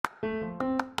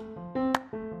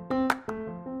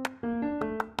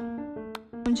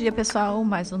Bom dia, pessoal,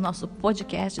 mais o nosso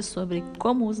podcast sobre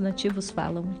como os nativos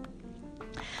falam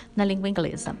na língua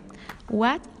inglesa.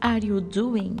 What are you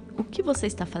doing? O que você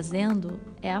está fazendo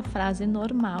é a frase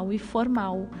normal e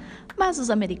formal, mas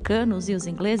os americanos e os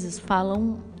ingleses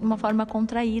falam uma forma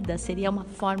contraída, seria uma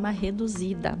forma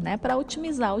reduzida, né, para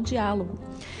otimizar o diálogo.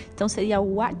 Então seria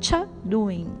whatcha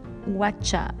doing,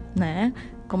 whatcha, né,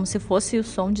 como se fosse o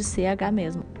som de CH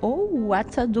mesmo, ou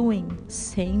whatcha doing,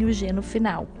 sem o G no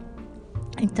final.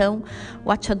 Então,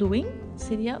 whatcha doing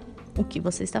seria o que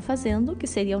você está fazendo, que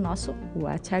seria o nosso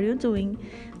what are you doing.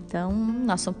 Então,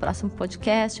 nosso próximo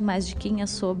podcast, mais diquinhas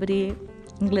sobre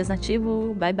inglês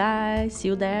nativo. Bye bye, see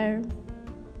you there.